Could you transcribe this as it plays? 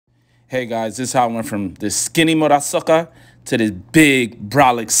Hey guys, this is how I went from this skinny motherfucker to this big,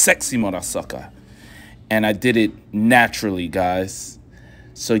 brolic, sexy motherfucker. And I did it naturally, guys.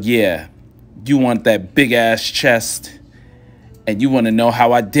 So yeah, you want that big ass chest and you want to know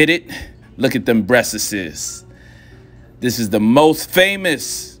how I did it? Look at them breasts. This is the most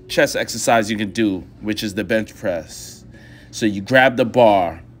famous chest exercise you can do, which is the bench press. So you grab the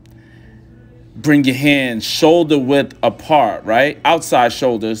bar, bring your hands shoulder width apart, right? Outside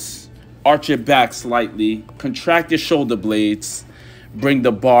shoulders. Arch your back slightly, contract your shoulder blades, bring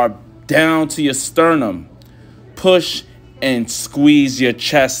the bar down to your sternum, push and squeeze your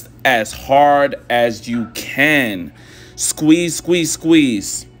chest as hard as you can. Squeeze, squeeze,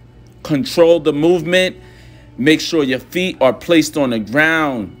 squeeze. Control the movement. Make sure your feet are placed on the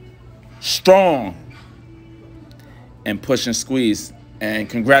ground, strong, and push and squeeze. And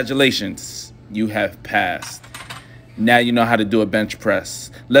congratulations, you have passed. Now you know how to do a bench press.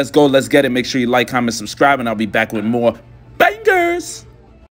 Let's go, let's get it. Make sure you like, comment, subscribe, and I'll be back with more bangers.